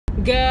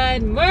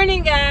Good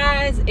morning,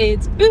 guys.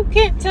 It's boot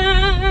camp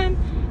time.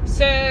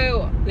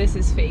 So this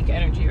is fake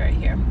energy right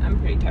here. I'm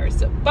pretty tired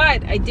still,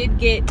 but I did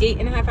get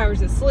 8.5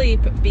 hours of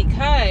sleep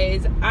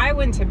because I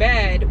went to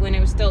bed when it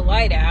was still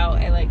light out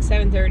at like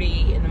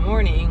 7:30 in the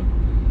morning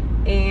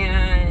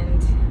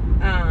and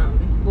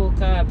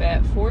woke up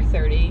at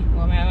 4:30.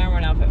 Well, my alarm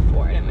went off at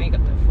 4. I didn't wake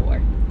up at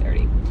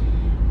 4:30.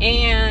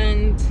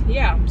 And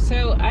yeah,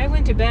 so I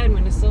went to bed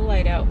when it's still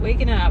light out,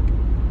 waking up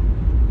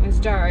when it's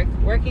dark,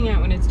 working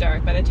out when it's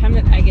dark. By the time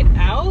that I get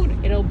out,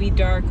 it'll be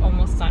dark,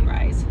 almost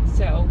sunrise.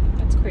 So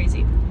that's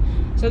crazy.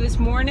 So this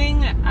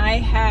morning I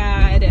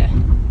had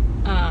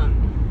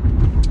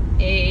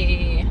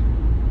a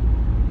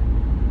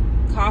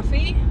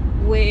coffee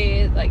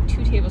with like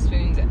 2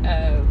 tablespoons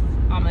of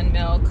almond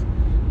milk,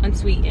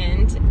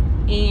 unsweetened,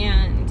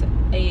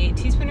 and a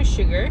teaspoon of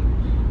sugar,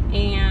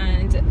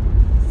 and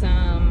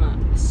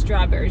some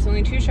strawberries.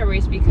 Only 2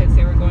 strawberries because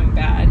they were going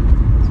bad.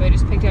 So I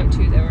just picked out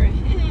 2 that were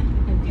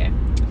okay.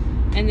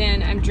 And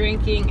then I'm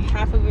drinking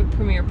half of a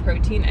Premier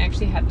Protein. I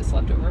actually had this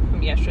left over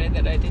from yesterday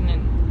that I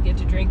didn't get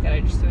to drink, that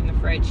I just threw in the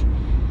fridge.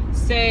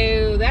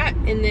 So that,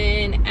 and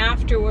then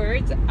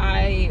afterwards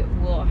I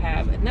will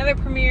have another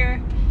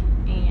Premier.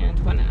 And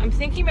when I'm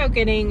thinking about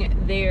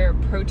getting their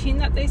protein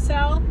that they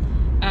sell,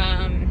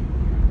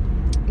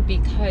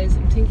 because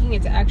I'm thinking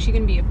it's actually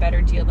going to be a better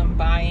deal than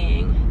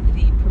buying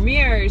the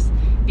Premiers,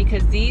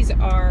 because these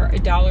are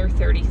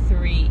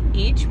 $1.33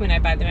 each when I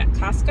buy them at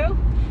Costco.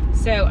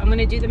 So I'm going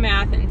to do the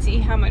math and see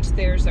how much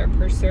theirs are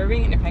per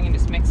serving, and if I can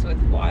just mix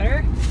with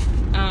water,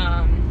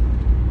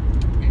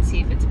 and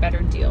see if it's a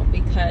better deal,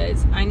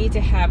 because I need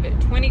to have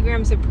 20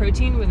 grams of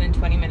protein within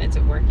 20 minutes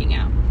of working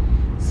out.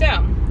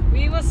 So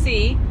we will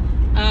see.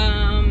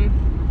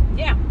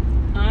 Yeah,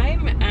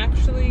 I'm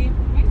actually,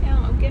 right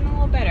now, I'm getting a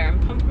little better. I'm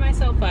pumping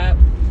myself up.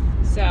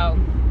 So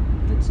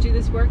let's do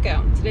this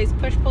workout. Today's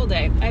push-pull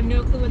day. I have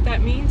no clue what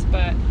that means,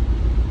 but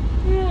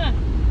yeah,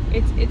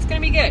 it's gonna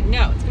be good.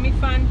 No, it's gonna be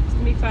fun. It's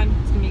gonna be fun.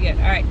 It's gonna be good.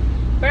 All right,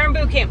 burn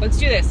boot camp. Let's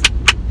do this.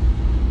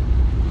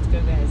 Let's go,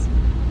 guys.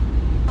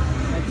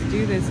 Let's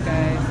do this,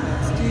 guys.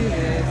 Let's do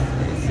this.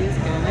 This is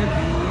gonna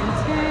be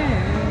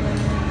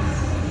intense.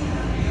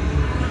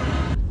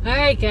 All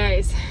right,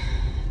 guys.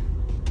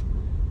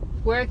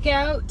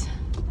 Workout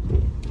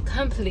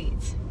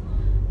complete.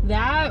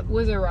 That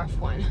was a rough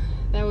one.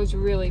 That was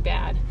really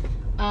bad.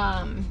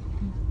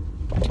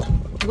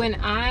 When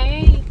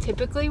I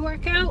typically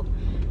work out,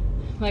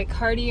 like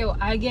cardio,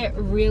 I get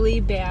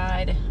really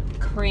bad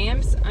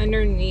cramps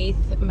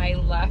underneath my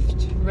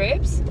left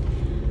ribs.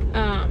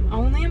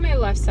 Only on my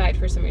left side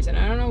for some reason.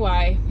 I don't know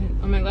why.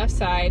 On my left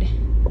side.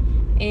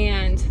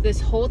 And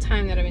this whole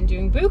time that I've been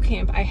doing boot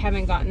camp, I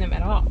haven't gotten them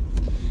at all.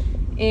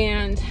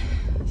 And,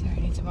 sorry, I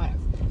need some water.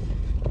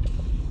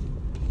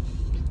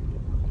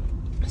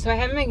 So I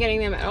haven't been getting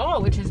them at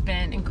all, which has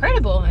been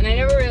incredible. And I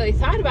never really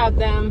thought about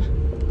them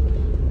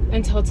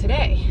until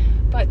today.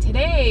 But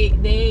today,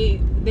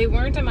 they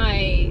weren't on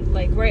my,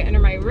 like right under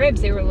my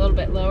ribs. They were a little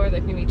bit lower,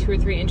 like maybe 2 or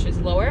 3 inches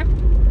lower,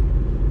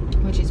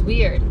 which is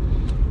weird.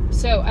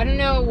 So I don't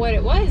know what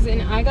it was.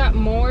 And I got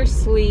more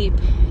sleep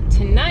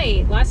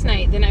last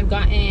night, than I've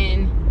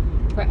gotten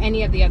for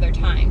any of the other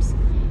times.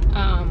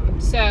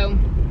 So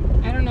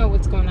I don't know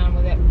what's going on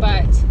with it,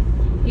 but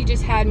he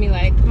just had me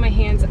like put my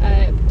hands up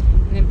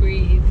and then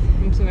breathe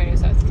into my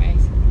nose out through my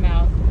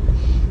mouth,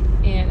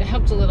 and it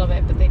helped a little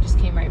bit, but they just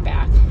came right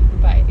back.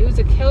 But it was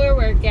a killer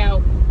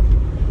workout.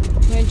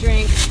 I'm gonna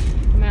drink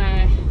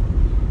my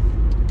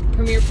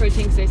Premier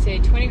Protein, because they say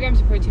 20 grams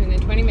of protein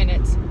within 20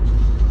 minutes.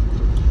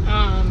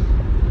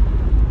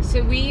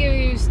 So we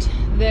used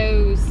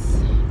those,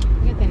 I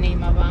forget the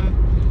name of them.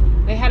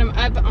 They had them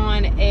up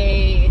on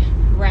a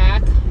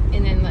rack,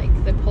 and then like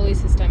the pulley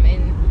system,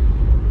 and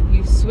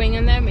you swing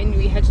on them, and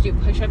we had to do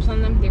push-ups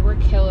on them. They were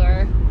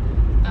killer.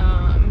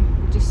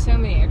 Just so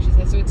many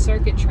exercises. So it's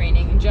circuit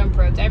training and jump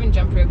ropes. I haven't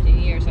jumped ropes in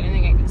years. I didn't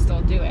think I could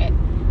still do it,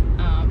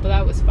 but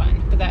that was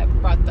fun. But that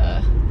brought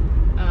the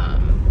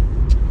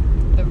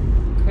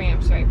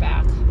cramps right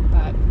back.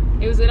 But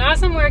it was an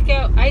awesome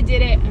workout. I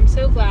did it. I'm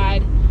so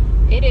glad.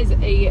 It is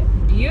a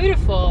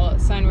beautiful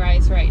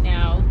sunrise right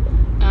now,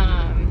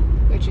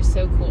 which is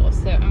so cool.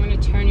 So I'm going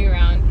to turn you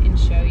around and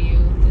show you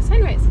the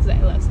sunrise, because I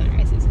love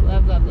sunrises.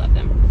 Love, love, love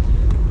them.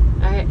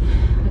 All right,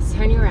 let's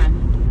turn you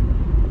around.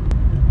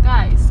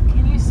 Guys,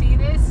 can you see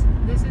this?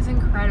 This is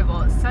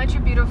incredible. It's such a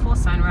beautiful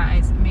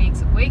sunrise. It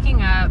makes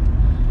waking up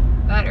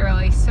that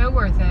early so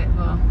worth it.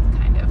 Well,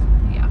 kind of,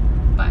 yeah.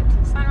 But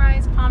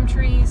sunrise, palm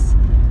trees,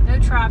 no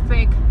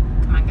traffic.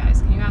 Come on,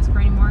 guys. Can you ask for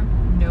any more?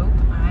 Nope,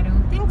 I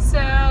don't think so.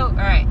 All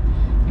right,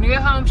 I'm gonna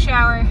go home,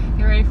 shower,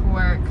 get ready for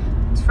work.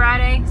 It's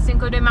Friday,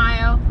 Cinco de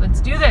Mayo.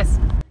 Let's do this.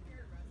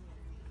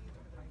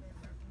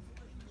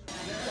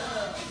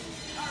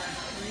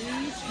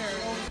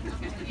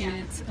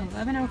 It's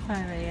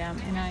 11:05 a.m.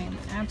 and I am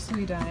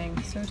absolutely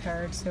dying, so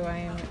tired. So I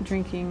am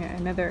drinking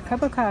another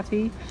cup of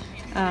coffee.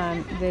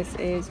 This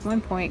is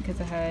 1 point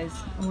because it has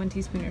 1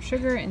 teaspoon of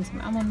sugar and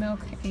some almond milk,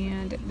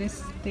 and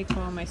this they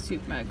call my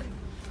soup mug.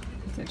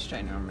 It's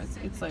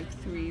ginormous. It's like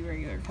 3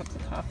 regular cups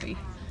of coffee.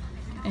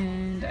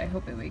 and I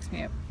hope it wakes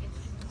me up.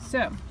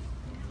 So,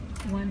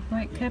 1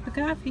 white cup of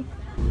coffee.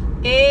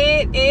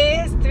 It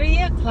is 3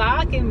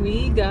 o'clock and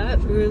we got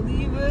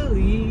early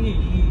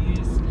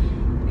release.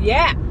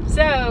 Yeah,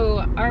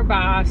 so our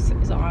boss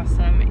is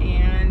awesome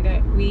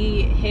and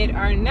we hit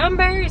our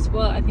numbers.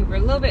 Well, I think we're a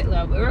little bit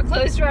low, but we're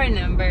close to our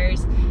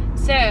numbers.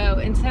 So,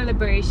 in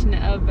celebration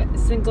of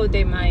Cinco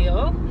de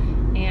Mayo,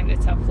 and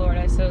it's South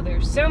Florida, so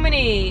there's so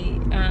many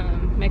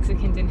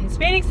Mexicans and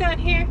Hispanics out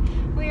here.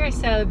 We are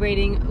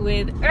celebrating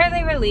with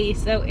early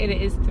release, so it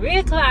is 3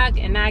 o'clock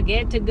and I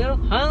get to go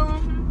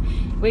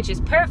home, which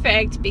is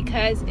perfect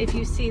because if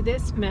you see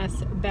this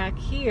mess back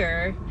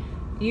here,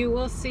 you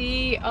will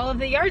see all of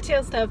the yard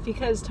sale stuff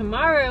because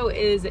tomorrow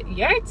is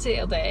yard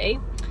sale day.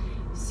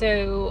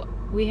 So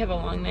we have a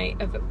long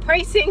night of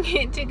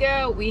pricing to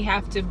go. We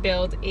have to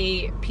build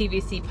a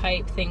PVC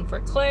pipe thing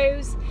for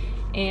clothes,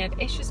 and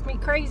it's just me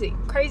crazy.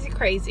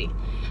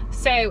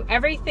 So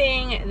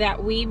everything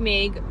that we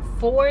make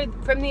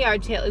from the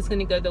yard sale is going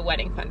to go to the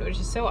wedding fund, which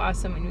is so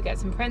awesome. And we got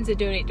some friends that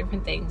donate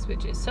different things,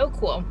 which is so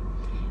cool.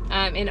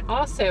 And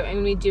also I'm going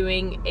to be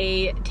doing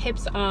a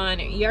tips on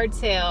yard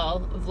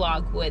sale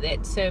vlog with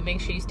it, so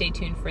make sure you stay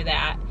tuned for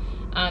that.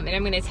 And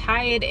I'm going to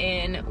tie it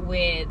in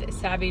with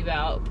Savvy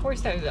Belle. Poor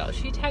Savvy Belle.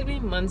 She tagged me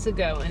months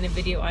ago in a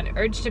video on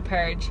Urge to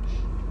Purge.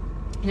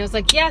 And I was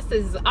like, yes,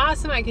 this is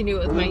awesome. I can do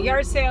it with my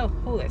yard sale.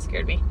 Oh, that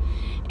scared me.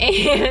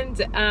 And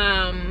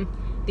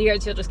the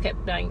yard sale just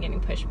kept on getting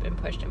pushed and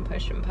pushed and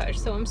pushed and pushed.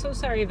 So I'm so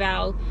sorry,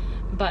 Val.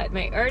 But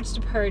my Urge to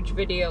Purge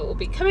video will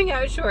be coming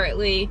out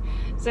shortly.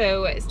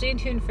 So stay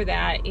tuned for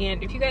that.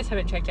 And if you guys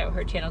haven't checked out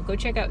her channel, go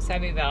check out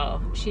Savvy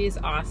Belle. She's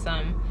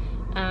awesome.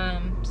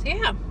 So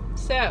yeah.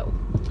 So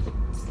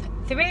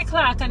 3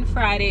 o'clock on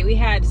Friday, we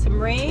had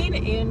some rain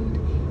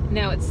and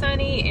now it's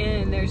sunny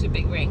and there's a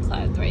big rain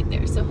cloud right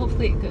there. So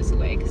hopefully it goes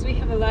away because we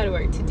have a lot of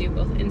work to do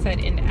both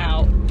inside and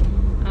out.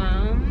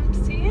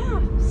 So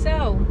yeah,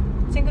 so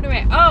Cinco de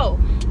Mayo. Oh,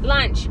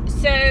 lunch.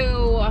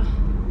 So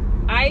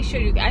I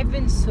showed you, I've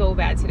been so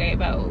bad today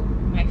about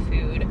my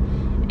food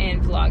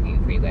and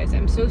vlogging for you guys.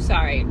 I'm so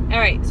sorry. All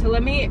right, so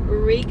let me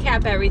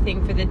recap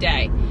everything for the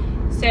day.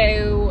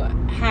 So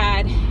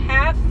had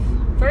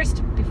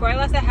first, before I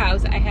left the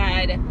house, I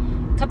had a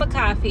cup of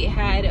coffee. It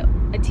had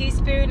a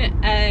teaspoon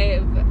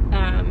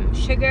of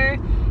sugar,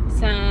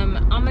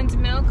 some almond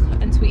milk,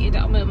 unsweetened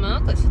almond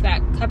milk. So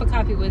that cup of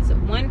coffee was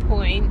 1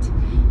 point.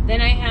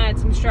 Then I had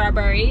some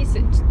strawberries.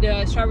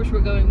 The strawberries were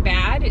going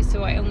bad,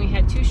 so I only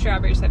had 2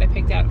 strawberries that I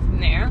picked out from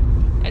there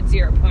at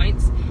 0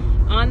 points.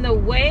 On the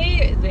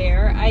way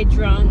there, I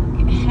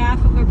drank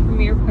half of a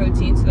Premier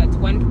Protein, so that's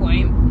 1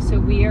 point. So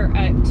we are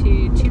up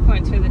to 2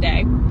 points for the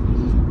day.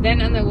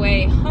 Then on the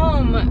way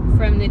home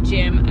from the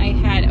gym, I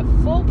had a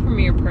full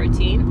Premier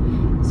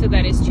Protein, so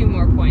that is 2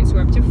 more points.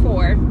 We're up to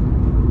 4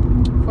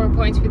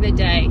 points for the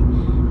day.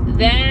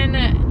 Then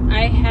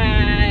I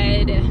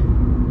had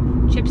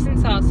chips and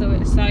salsa.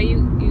 I saw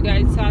you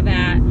guys saw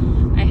that.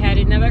 I had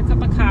another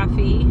cup of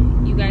coffee.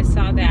 You guys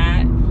saw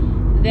that.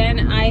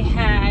 Then I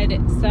had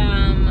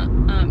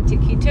some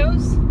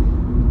taquitos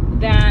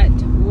that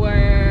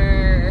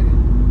were,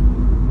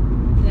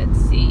 let's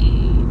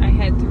see, I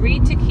had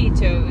 3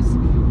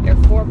 taquitos. They're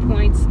 4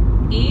 points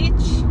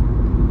each,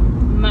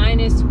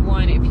 minus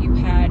 1 if you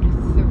had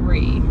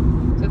 3.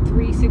 So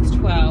 3, 6,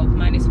 12,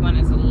 minus 1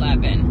 is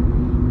 11.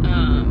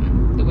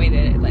 The way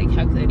that it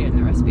calculated in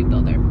the recipe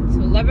builder.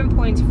 So 11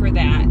 points for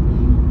that.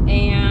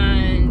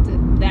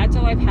 And that's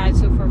all I've had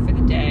so far for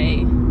the day.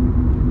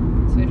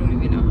 So I don't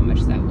even know how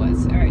much that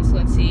was. All right, so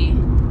let's see.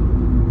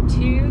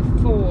 2,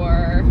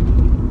 4,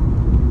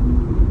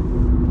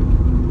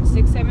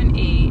 6, 7,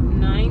 8,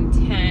 9,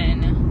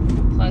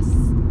 10, plus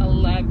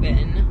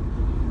 11.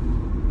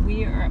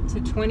 We are up to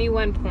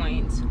 21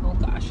 points. Oh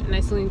gosh, and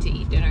I still need to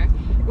eat dinner.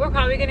 We're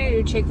probably going to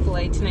do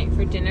Chick-fil-A tonight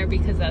for dinner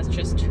because that's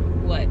just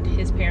what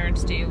his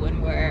parents do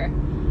when we're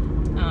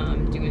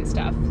doing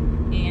stuff.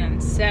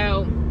 And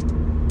so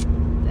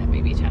that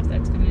may be tough.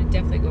 That's going to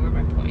definitely go over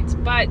my points.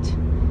 But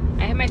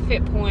I have my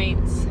fit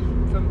points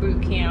from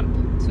boot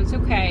camp, so it's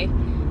okay.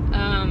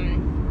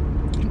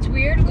 It's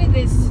weird with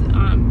this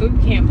boot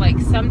camp. Like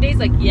some days,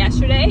 like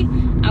yesterday,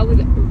 I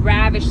was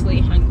ravishly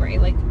hungry.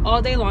 Like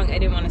all day long, I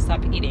didn't want to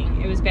stop eating.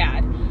 It was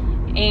bad.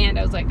 And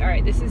I was like, all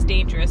right, this is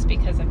dangerous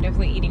because I'm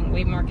definitely eating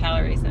way more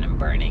calories than I'm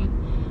burning.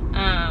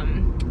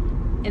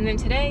 And then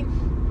today,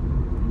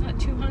 I'm not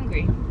too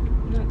hungry.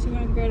 Not too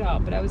hungry at all,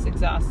 but I was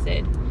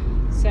exhausted.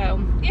 So,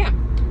 yeah.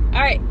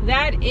 All right,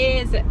 that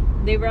is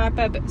the wrap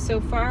up so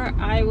far.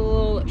 I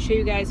will show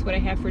you guys what I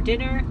have for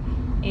dinner,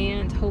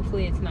 and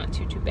hopefully it's not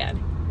too bad.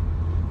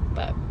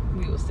 But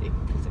we will see,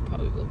 because it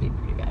probably will be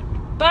pretty bad.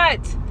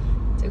 But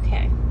it's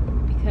okay,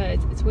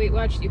 because it's Weight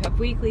Watch. You have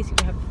weeklies, you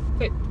have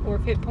fit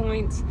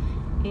points,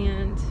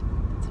 and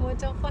so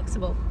it's all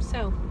flexible.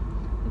 So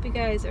hope you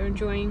guys are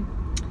enjoying,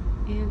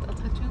 and I'll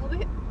talk to you in a little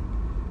bit.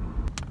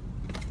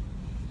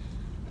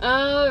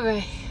 All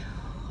right,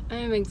 I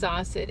am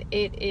exhausted.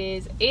 It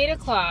is 8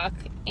 o'clock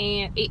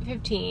and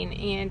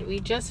 8:15, and we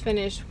just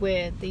finished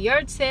with the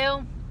yard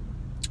sale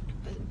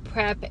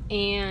prep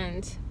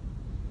and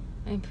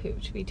I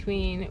pooped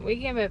between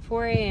waking up at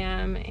 4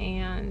 a.m.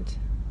 and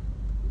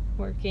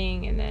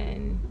working, and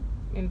then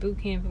in boot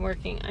camp and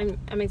working.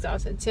 I'm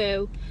exhausted.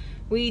 So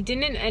we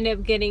didn't end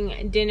up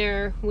getting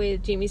dinner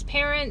with Jamie's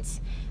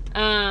parents,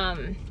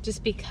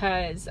 just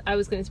because I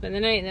was going to spend the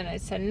night, and then I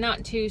said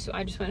not to, so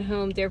I just went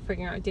home. They're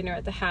figuring out dinner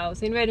at the house.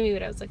 They invited me,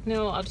 but I was like,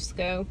 no, I'll just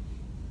go.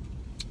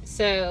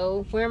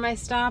 So where am I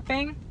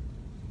stopping?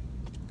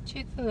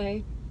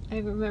 Chick-fil-A. I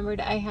remembered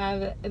I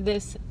have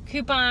this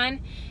coupon,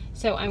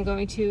 so I'm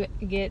going to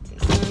get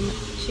some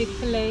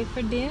Chick-fil-A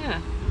for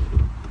dinner.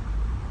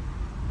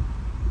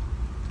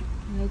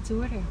 Let's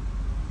order.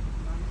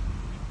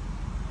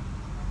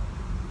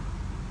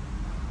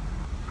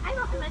 Hi,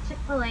 welcome to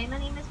Chick-fil-A. My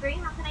name is Bree.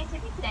 How can I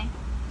serve you today?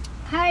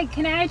 Hi,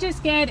 can I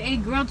just get a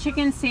grilled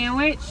chicken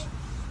sandwich?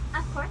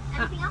 Of course.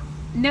 Anything else?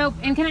 Nope.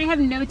 And can I have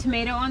no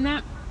tomato on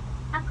that?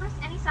 Of course.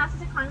 Any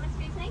sauces or condiments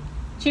for you today?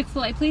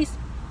 Chick-fil-A, please.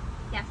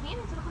 Yes, ma'am.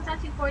 So it comes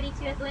out to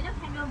 $2.42 at the window.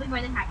 Henry will be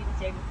more than happy to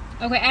serve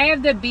you. Okay, I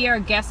have the Be Our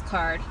Guest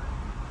card.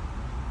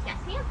 Yes,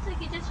 ma'am. So you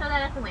can just show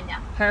that at the window.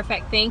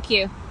 Perfect. Thank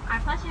you. Our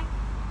pleasure.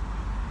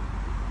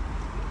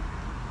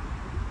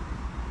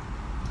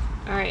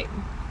 Alright,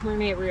 we're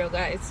gonna get real,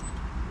 guys.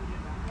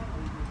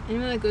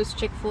 Anyone that goes to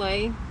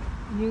Chick-fil-A, you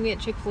can get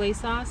Chick-fil-A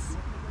sauce.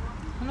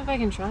 I don't know if I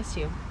can trust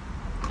you.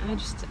 I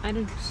just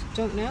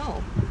don't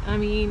know. I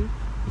mean,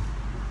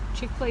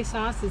 Chick-fil-A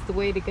sauce is the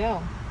way to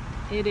go.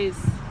 It is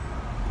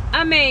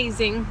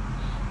amazing.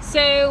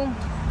 So,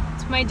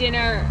 it's my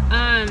dinner.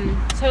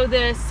 So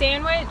the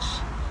sandwich,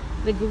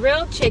 the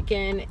grilled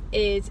chicken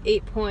is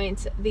 8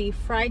 points. The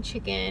fried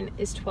chicken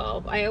is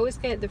 12. I always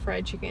get the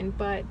fried chicken,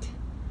 but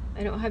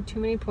I don't have too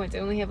many points. I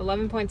only have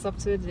 11 points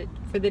left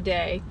for the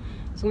day.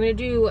 So I'm going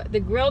to do the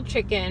grilled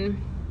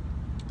chicken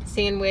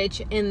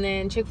sandwich and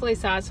then Chick-fil-A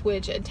sauce,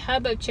 which a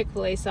tub of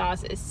Chick-fil-A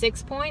sauce is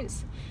 6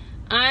 points.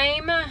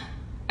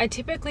 I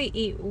typically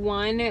eat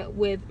one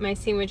with my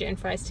sandwich and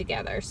fries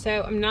together.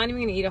 So I'm not even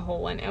going to eat a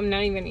whole one. I'm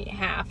not even going to eat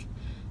half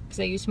because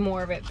I used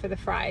more of it for the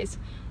fries.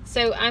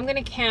 So I'm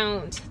going to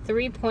count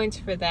 3 points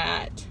for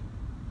that,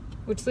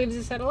 which leaves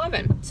us at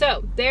 11.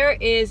 So there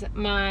is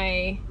my,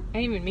 I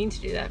didn't even mean to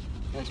do that.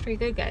 That's pretty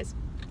good, guys.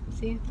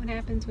 See what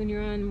happens when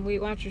you're on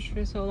Weight Watchers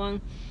for so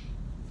long.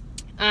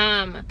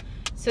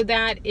 So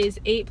that is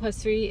 8 plus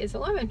 3 is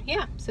 11.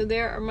 Yeah, so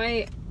there are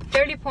my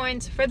 30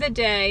 points for the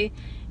day.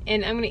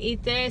 And I'm going to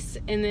eat this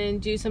and then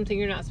do something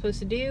you're not supposed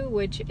to do,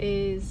 which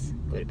is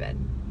go to bed.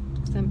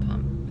 Because I'm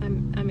pumped.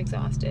 I'm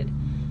exhausted.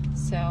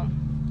 So,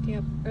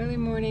 yeah, early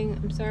morning.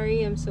 I'm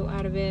sorry I'm so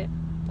out of it.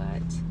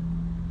 But,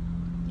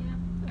 yeah.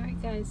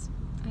 Alright, guys.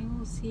 I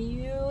will see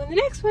you in the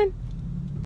next one.